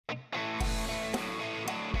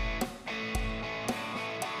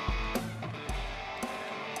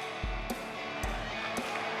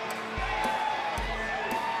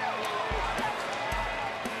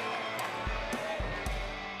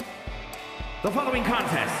The following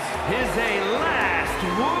contest is a last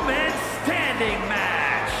woman standing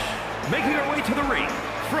match. Making her way to the ring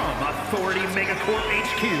from Authority Megacorp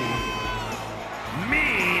HQ,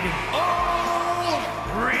 Mean Old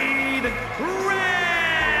Reed Randleman.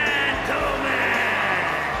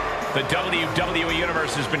 The WWE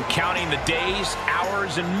Universe has been counting the days,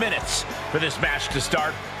 hours, and minutes for this match to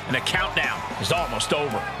start, and the countdown is almost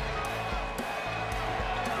over.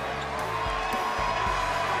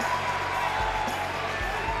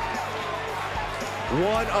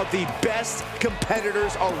 One of the best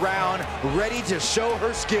competitors around, ready to show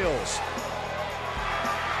her skills.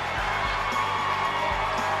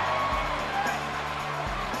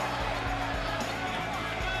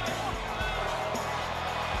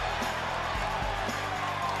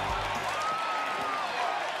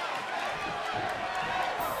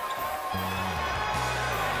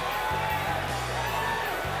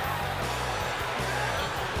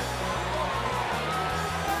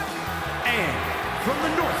 From the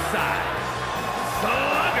north side,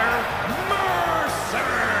 Slugger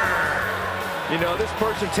Mercer. You know, this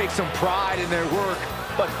person takes some pride in their work,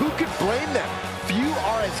 but who could blame them? Few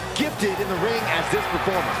are as gifted in the ring as this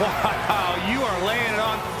performer. Wow, you are laying it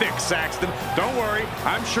on thick, Saxton. Don't worry,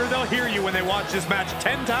 I'm sure they'll hear you when they watch this match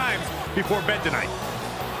 10 times before bed tonight.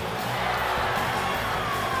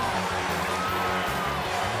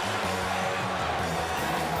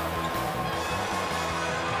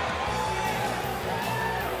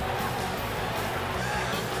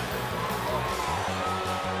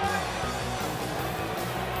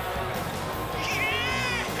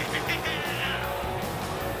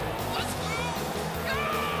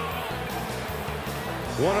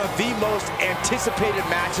 One of the most anticipated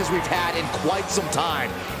matches we've had in quite some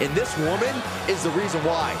time. And this woman is the reason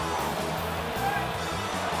why.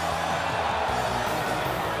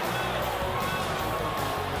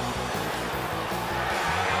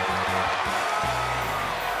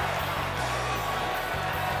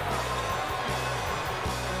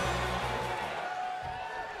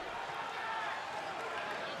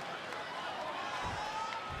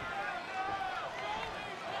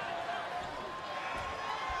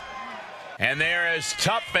 And there is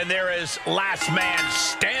tough, and there is last man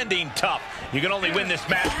standing tough. You can only win this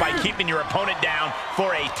match by keeping your opponent down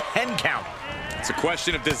for a 10 count. It's a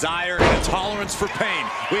question of desire and a tolerance for pain.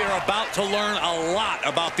 We are about to learn a lot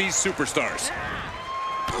about these superstars.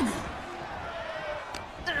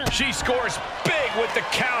 She scores big with the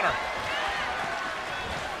counter.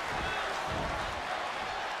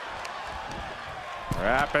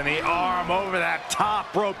 Wrapping the arm over that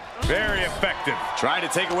top rope. Very effective. Trying to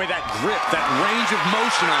take away that grip, that range of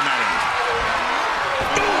motion on that end.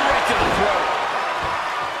 Ooh, right to the throat.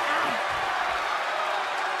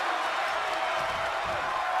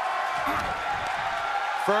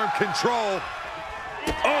 Firm control.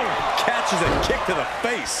 Oh, catches a kick to the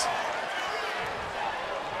face.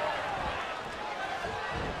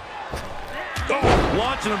 Oh,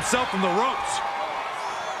 launching himself from the ropes.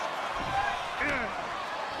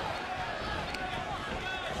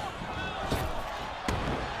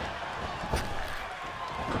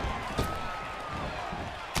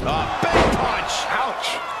 Big punch. Ouch.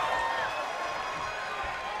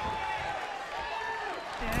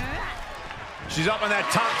 She's up on that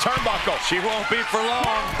top turnbuckle. She won't be for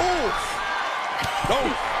long. Ooh. Oh.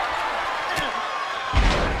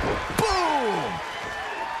 Boom!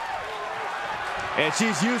 And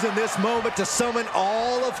she's using this moment to summon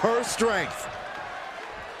all of her strength.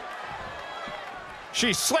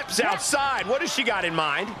 She slips outside. What has she got in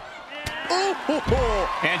mind?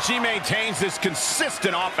 And she maintains this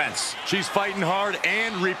consistent offense. She's fighting hard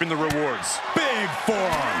and reaping the rewards. Big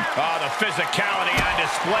forearm. Oh, the physicality on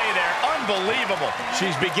display there. Unbelievable.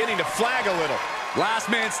 She's beginning to flag a little. Last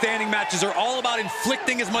man standing matches are all about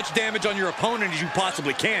inflicting as much damage on your opponent as you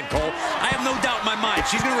possibly can, Cole. I have no doubt in my mind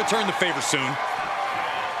she's going to return the favor soon.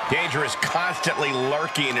 Danger is constantly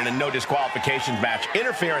lurking in a no disqualifications match.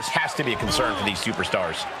 Interference has to be a concern for these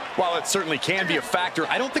superstars. While it certainly can be a factor,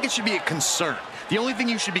 I don't think it should be a concern. The only thing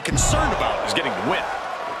you should be concerned about is getting the win.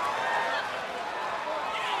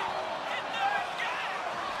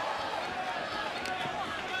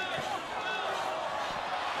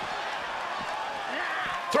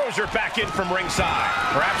 Throws her back in from ringside.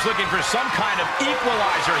 Perhaps looking for some kind of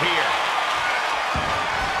equalizer here.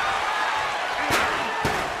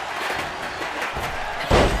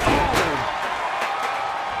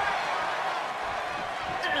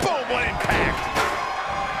 What impact!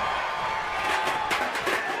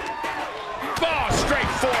 Oh,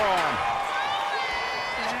 straight forearm.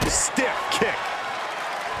 Stiff kick.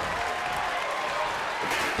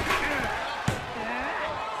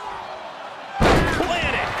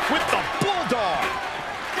 superstar.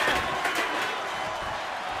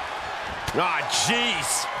 Ah,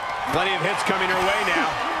 jeez. Plenty of hits coming her way now.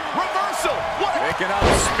 Reversal. What? Picking up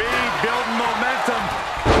speed, building momentum.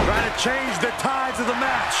 Trying to change the tides of the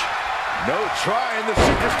match. No trying. The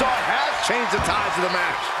superstar has changed the tides of the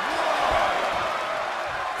match.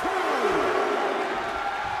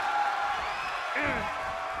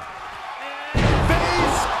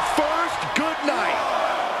 Face first, good night.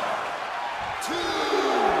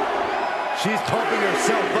 She's pumping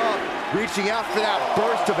herself up, reaching out for that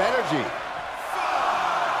burst of energy.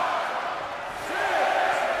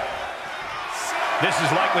 This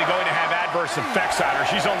is likely going to have adverse effects on her.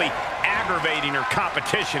 She's only aggravating her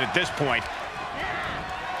competition at this point.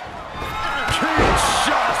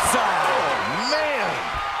 Kinshasa! Oh, man!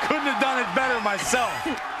 Couldn't have done it better myself.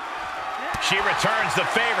 She returns the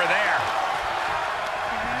favor there.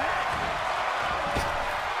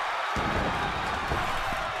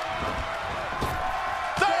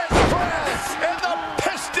 There's press! And the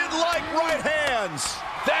piston-like right hands!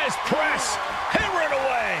 There's press. Hammering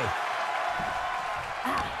away.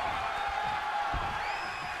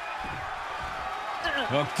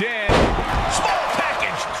 Hooked in. Small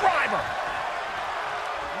package driver.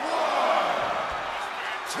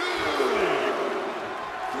 1,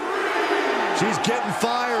 2, 3. She's getting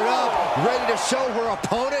fired up, ready to show her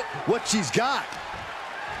opponent what she's got.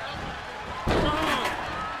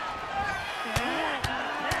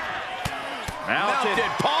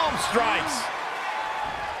 Mounted palm strikes.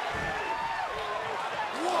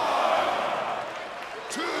 1,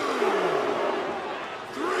 2,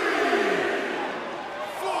 3,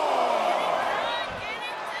 4,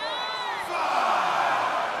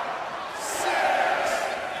 5, 6.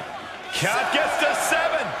 Count gets to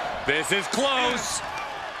 7. This is close.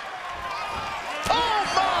 Oh,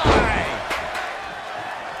 my!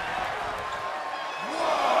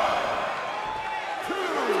 1, 2,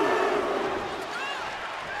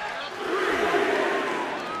 3,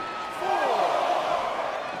 4,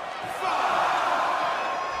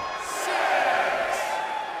 5, 6.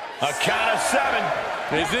 A count of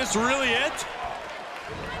 7. Is this really it?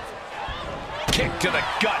 Kick to the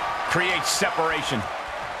gut creates separation.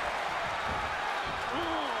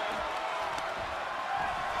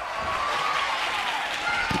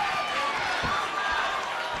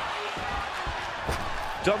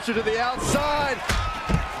 Dumps her to the outside.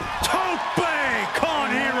 Tope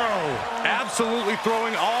con hero. Absolutely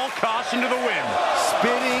throwing all caution to the wind.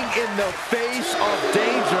 Spinning in the face of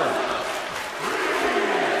danger.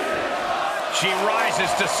 She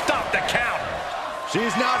rises to stop the count.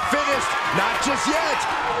 She's not finished. Not just yet.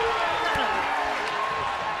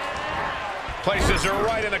 Places her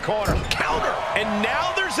right in the corner. Counter. And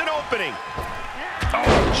now there's an opening.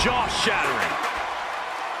 Oh, jaw-shattering.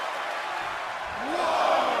 1,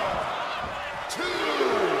 2,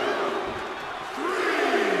 3.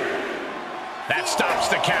 That stops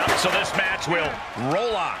the count, so this match will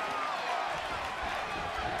roll on.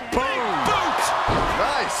 Boom. Boot.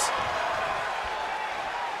 Nice.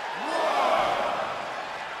 1,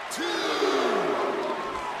 2,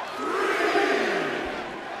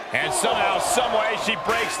 3. And somehow, someway, she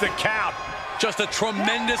breaks the count. Just a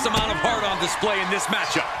tremendous amount of heart on display in this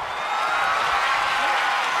matchup.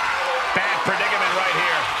 Bad predicament right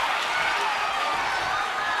here.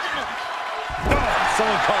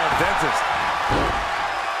 Someone call a dentist.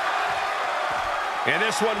 And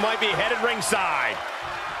this one might be headed ringside.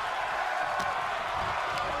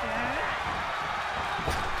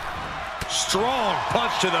 Strong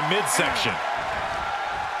punch to the midsection.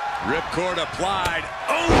 Ripcord applied.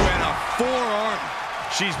 Oh, and a forearm.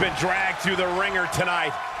 She's been dragged through the ringer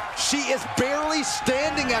tonight. She is barely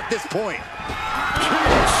standing at this point.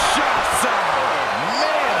 Kinshasa!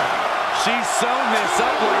 Man! She's sewn this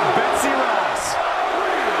up like Betsy Ross.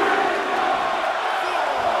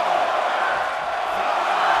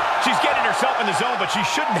 She's getting herself in the zone, but she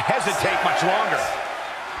shouldn't hesitate much longer.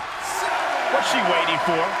 What's she waiting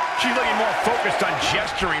for? She's looking more focused on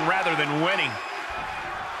gesturing rather than winning.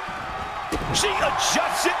 She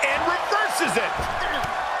adjusts it and reverses it.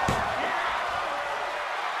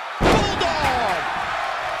 Bulldog!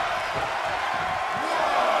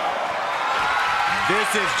 This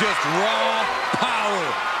is just raw power,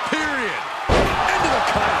 period. Into the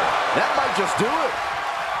cover. That might just do it.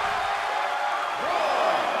 1,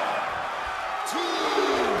 2.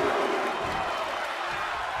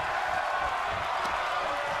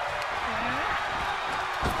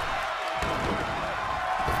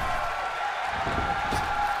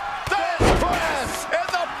 There's press and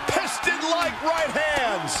the piston-like right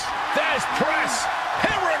hands. There's press.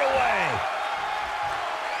 Hammering away.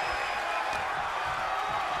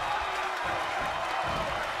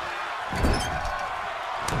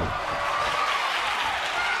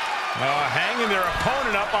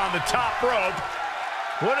 opponent up on the top rope.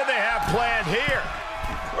 What do they have planned here?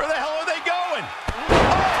 Where the hell are they going? Oh,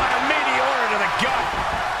 and a meteor to the gut.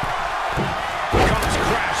 Comes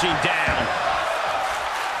crashing down.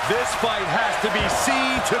 This fight has to be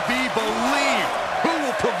seen to be believed. Who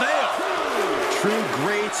will prevail? True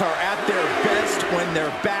greats are at their best when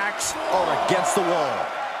their backs are against the wall.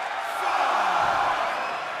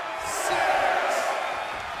 6.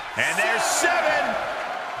 And there's 7.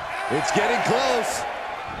 It's getting close.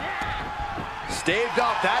 Staved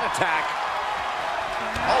off that attack.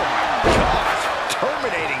 Oh my gosh,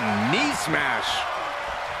 terminating knee smash.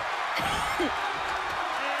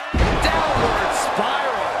 Downward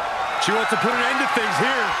spiral. She wants to put an end to things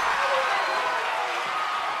here.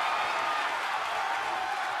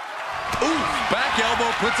 Ooh, back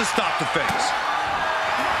elbow puts a stop to things.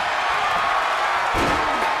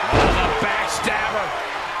 Oh, the backstabber.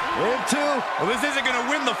 Into. Well, this isn't going to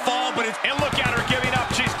win the fall, but it's... And look at her giving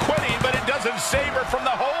up. She's quitting, but it doesn't save her from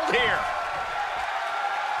the hold here.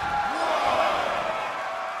 1,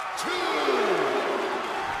 2,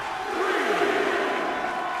 3,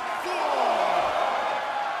 4,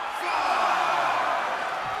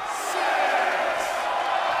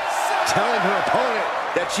 5, 6. Telling her opponent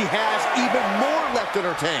that she has even more left in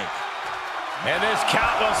her tank. And this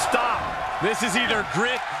count will stop. This is either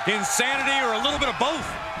grit, insanity, or a little bit of both.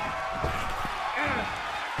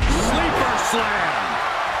 Sleeper slam.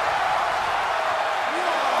 1,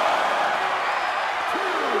 2,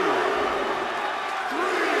 3,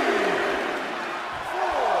 4,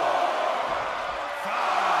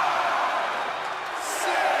 5, 6.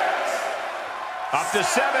 Up to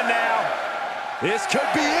 7 now. This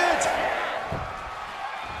could be it.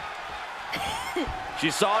 She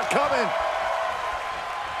saw it coming.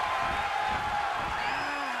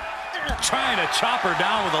 Trying to chop her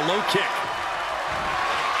down with a low kick.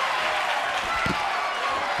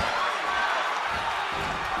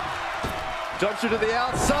 Dumps her to the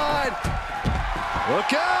outside.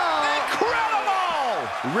 Look out!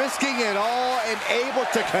 Incredible! Risking it all and able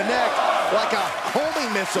to connect like a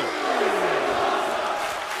homing missile.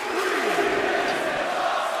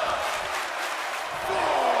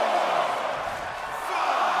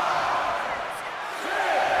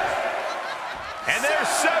 And there's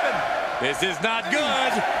 7. This is not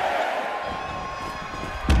good.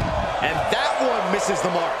 And that one misses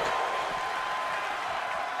the mark.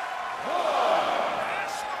 1,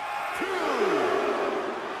 2,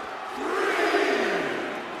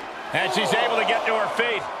 3. And she's able to get to her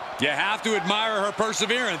feet. You have to admire her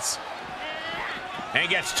perseverance. And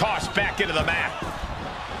gets tossed back into the mat.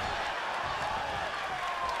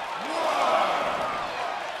 1,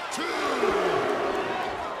 2,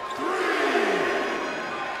 3.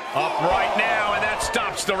 Up right now, and that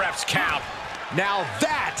stops the ref's count. Now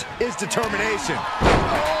that is determination.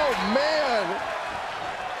 Oh, man.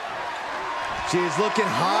 She's looking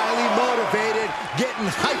highly motivated, getting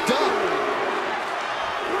hyped up.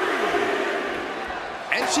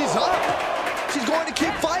 And she's up. She's going to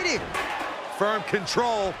keep fighting. Firm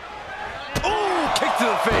control. Ooh, kick to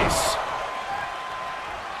the face.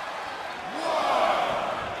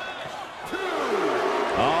 1, 2.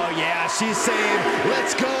 Oh, yeah, she's saying,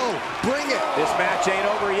 let's go. Bring it. This match ain't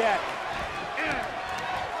over yet. No!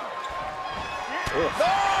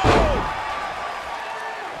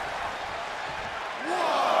 1,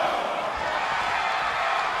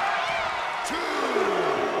 2,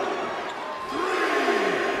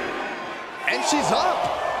 3. And she's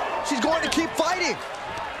up. She's going to keep fighting.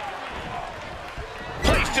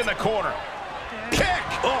 Placed in the corner. Kick!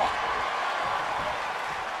 Oh.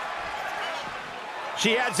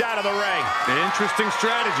 She heads out of the ring. Interesting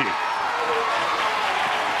strategy.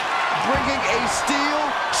 Bringing a steel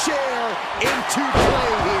chair into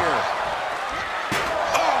play here.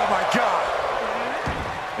 Oh, my God.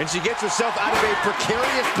 And she gets herself out of a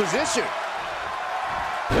precarious position.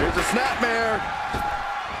 There's a snapmare.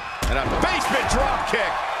 And a basement drop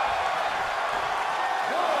kick.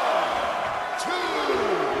 1, 2.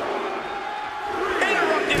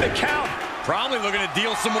 Interrupting the count. Probably looking to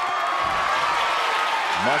deal some more.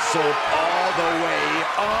 Muscled all the way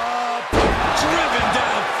up. Driven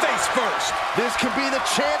down face first. This could be the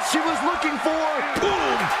chance she was looking for.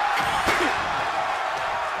 Boom.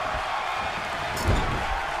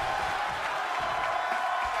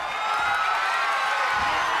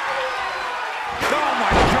 Oh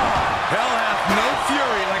my God. Hell hath no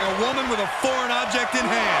fury like a woman with a foreign object in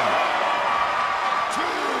hand. 2,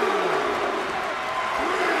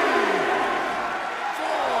 3,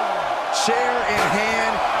 4. Chair in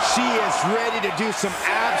hand, she is ready to do some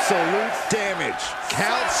absolute damage.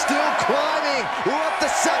 Count still climbing. We're up to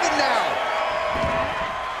 7 now.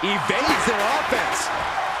 Evades their offense.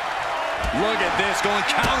 Look at this, going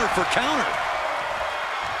counter for counter.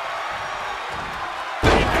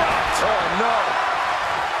 Oh, no.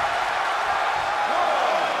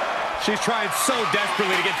 She's trying so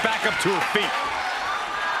desperately to get back up to her feet.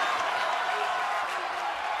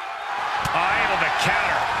 Able to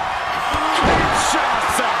counter.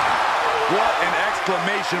 Kinshasa! What an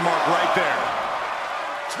exclamation mark right there.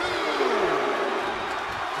 2,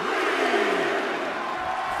 3,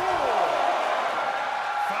 4,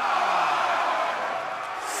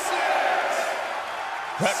 5, 6.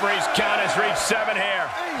 Referee's count has reached 7 here.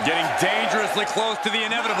 Getting dangerously close to the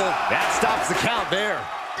inevitable. That stops the count there.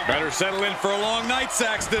 Better settle in for a long night,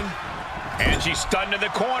 Saxton. And she's stunned in the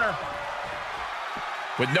corner.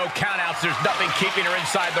 With no countouts, there's nothing keeping her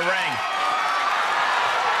inside the ring.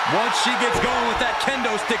 Once she gets going with that kendo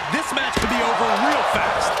stick, this match could be over real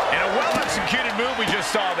fast. And a well-executed move we just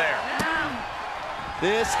saw there.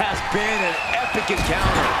 This has been an epic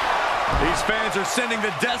encounter. These fans are sending the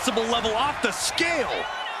decibel level off the scale.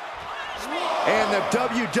 And the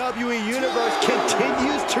WWE Universe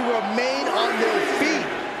continues to remain on their feet.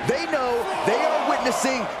 They know they are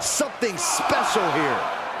witnessing something special here.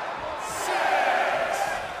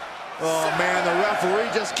 Oh, man, the referee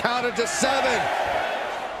just counted to 7.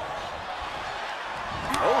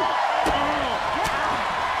 Oh.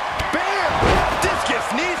 Bam!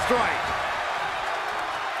 Discus knee strike.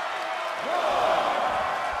 1,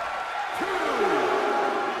 2,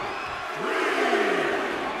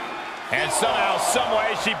 3. And somehow,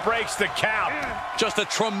 someway, she breaks the count. Just a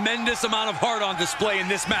tremendous amount of heart on display in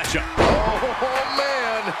this matchup. Oh,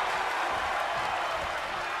 man.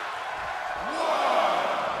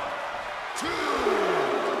 1, 2,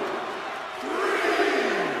 3,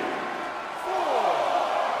 4,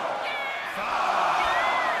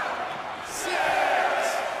 5, 6.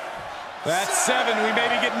 That's 7. We may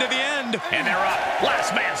be getting to the end. And they're up.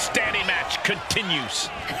 Last man standing match continues.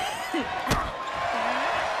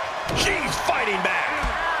 She's fighting back.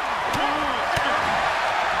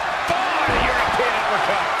 Oh, the European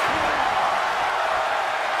uppercut.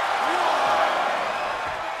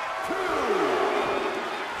 1, 2,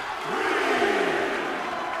 3,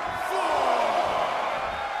 4,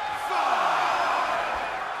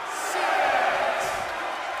 5,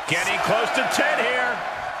 6. Getting close to 10 here.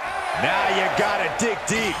 Now you gotta dig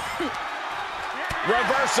deep.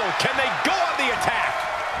 Reversal. Can they go on the attack?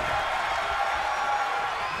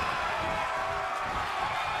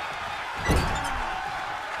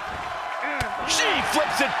 She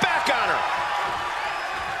flips it back on her.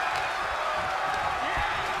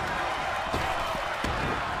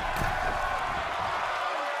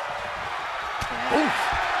 Oof.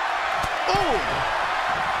 Boom.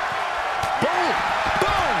 Boom.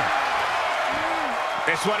 Boom.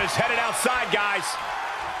 This one is headed outside, guys.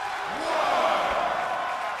 1,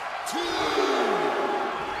 2, 3,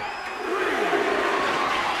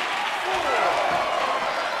 4,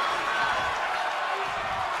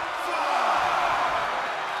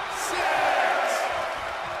 5, 6.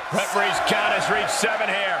 Referee's count has reached 7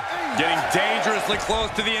 here. Getting dangerously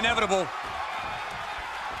close to the inevitable.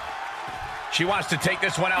 She wants to take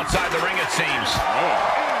this one outside the ring, it seems.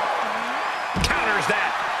 Counters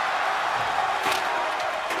that.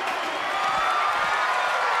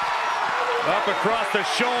 Up across the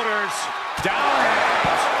shoulders. Down.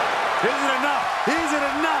 Isn't enough. Isn't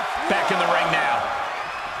enough. Back in the ring now.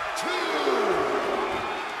 2,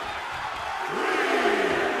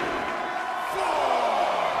 3,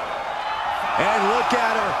 4. And look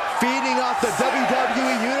at her, feeding off the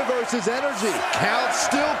WWE Universe's energy. Count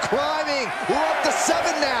still climbing. We're up to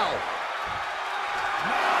 7 now.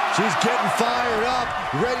 She's getting fired up,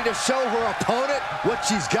 ready to show her opponent what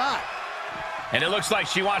she's got. And it looks like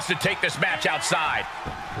she wants to take this match outside.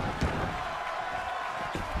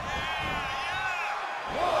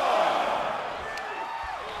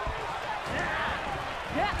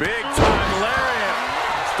 Big time lariat.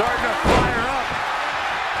 Starting to fire up.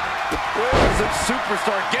 Where is this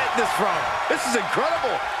superstar getting this from? This is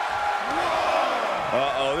incredible.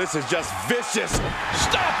 Uh-oh, this is just vicious.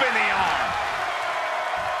 Stomping the arm.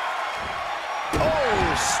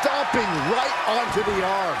 Oh, stomping right onto the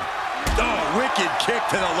arm. Oh, wicked kick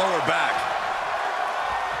to the lower back.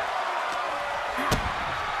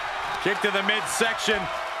 Kick to the midsection.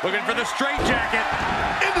 Looking for the straitjacket.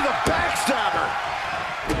 Into the backstabber.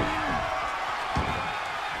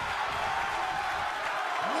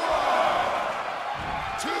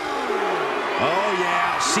 1, 2. Oh,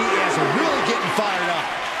 yeah, she is really getting fired up.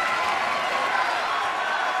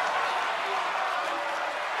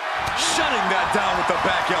 Shutting that down with the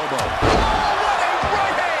back elbow. Oh, what a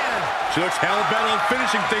right hand! She looks hell-bent on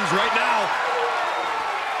finishing things right now.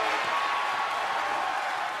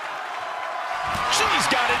 She's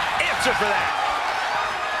got an answer for that.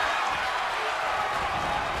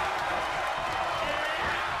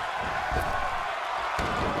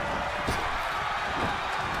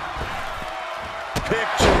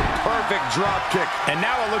 Picture-perfect drop kick. And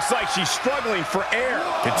now it looks like she's struggling for air.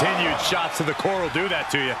 Continued shots to the core will do that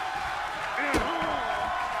to you.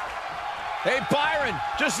 Hey, Byron,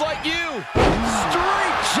 just like you.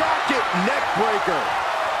 Straight jacket neck breaker. 1,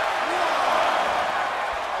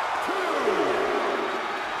 2,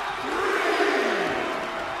 3,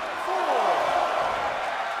 4,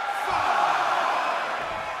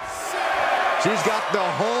 5, 6. She's got the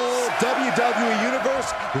whole WWE Universe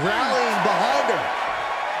rallying behind her.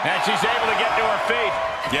 And she's able to get to her feet.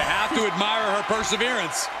 You have to admire her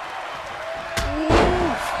perseverance.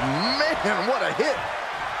 Oof, man, what a hit.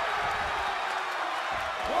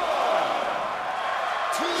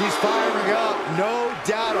 She's firing up, no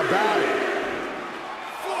doubt about it.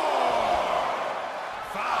 4,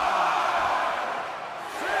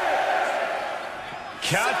 5, 6.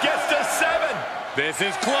 Count gets to 7. This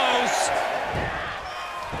is close.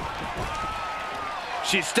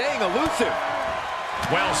 She's staying elusive.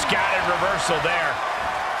 Well scattered reversal there.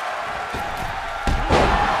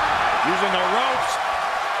 Using the ropes.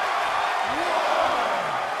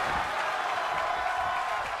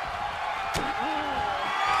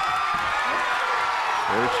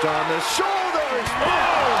 Perched on the shoulders.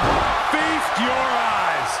 Oh! Feast your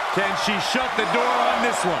eyes. Can she shut the door on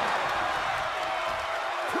this one?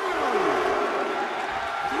 2,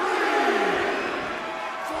 3,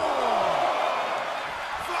 4,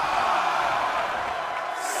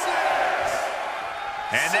 5, 6.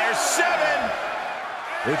 And there's 7.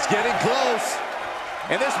 It's getting close.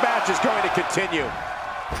 And this match is going to continue.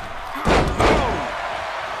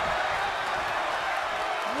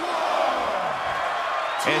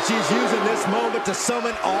 And she's using this moment to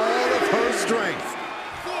summon all of her strength.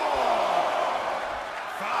 4,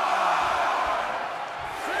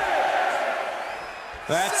 5, 6.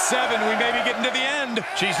 That's 7. We may be getting to the end.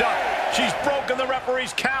 She's up. She's broken the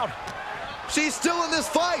referee's count. She's still in this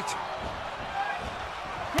fight.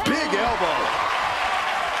 Big elbow.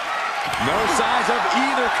 No signs of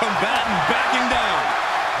either combatant backing down.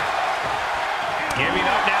 Giving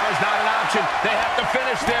up now is not an option. They have to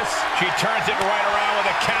finish this. She turns it right around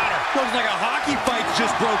with a counter. Looks like a hockey fight's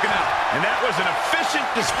just broken out. And that was an efficient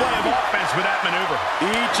display of offense with that maneuver.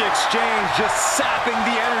 Each exchange just sapping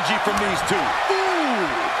the energy from these two.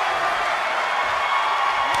 Ooh!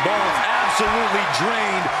 Both absolutely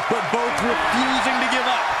drained, but both refusing to give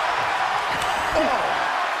up. Oh.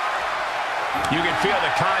 You can feel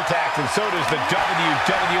the contact, and so does the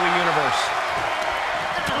WWE Universe.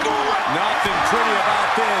 Nothing pretty about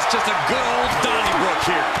this, just a good old Donnybrook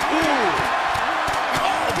here. Ooh!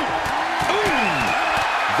 Ooh.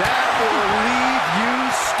 That will leave you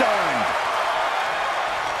stunned.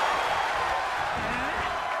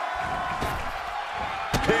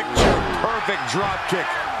 Picture-perfect drop kick.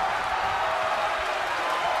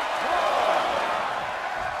 1,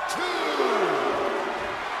 2,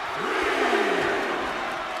 3,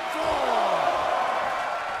 4,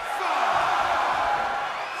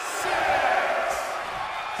 5, 6.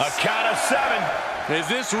 A count of 7. Is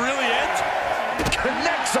this really it?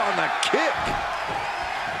 Connects on the kick.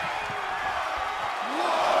 1,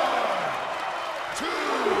 2.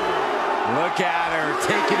 Look at her,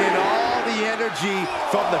 taking in all the energy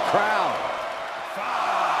from the crowd.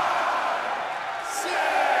 5, 6.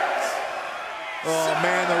 Oh,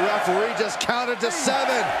 man, the referee just counted to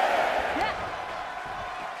 7.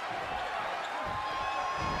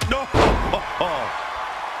 No.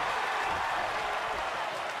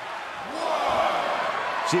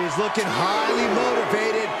 She's looking highly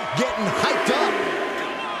motivated, getting hyped up.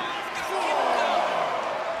 4,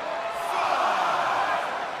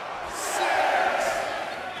 5,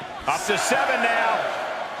 6. Up to 7 now.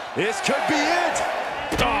 This could be it.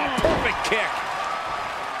 Oh, perfect kick.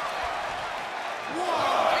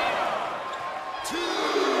 1, 2,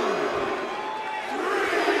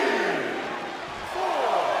 3, 4,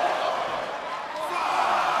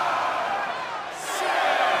 5,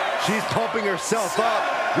 6. She's pumping herself up,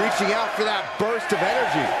 reaching out for that burst of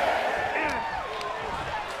energy.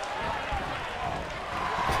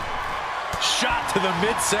 Shot to the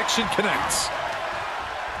midsection connects.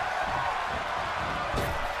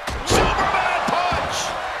 Superman punch!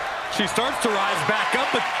 She starts to rise back up,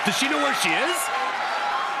 but does she know where she is?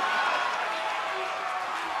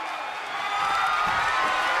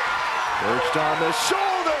 Perched on the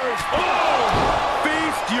shoulders. Oh!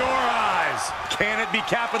 Feast your eyes. eyes. Can it be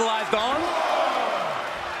capitalized on?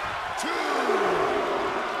 2, 3,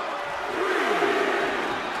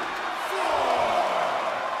 4,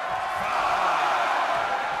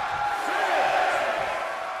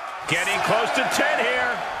 5, 6. Getting close to 10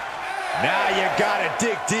 here. Now you gotta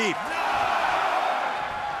dig deep.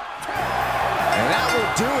 And that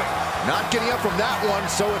will do it. Not getting up from that one,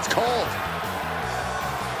 so it's called.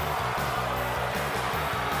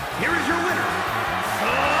 Here is your winner,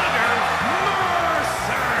 Slugger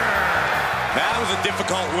Mercer. That was a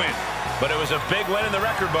difficult win. But it was a big win in the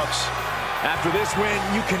record books. After this win,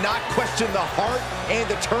 you cannot question the heart and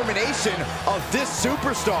determination of this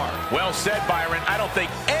superstar. Well said, Byron. I don't think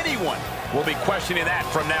anyone will be questioning that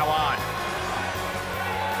from now on.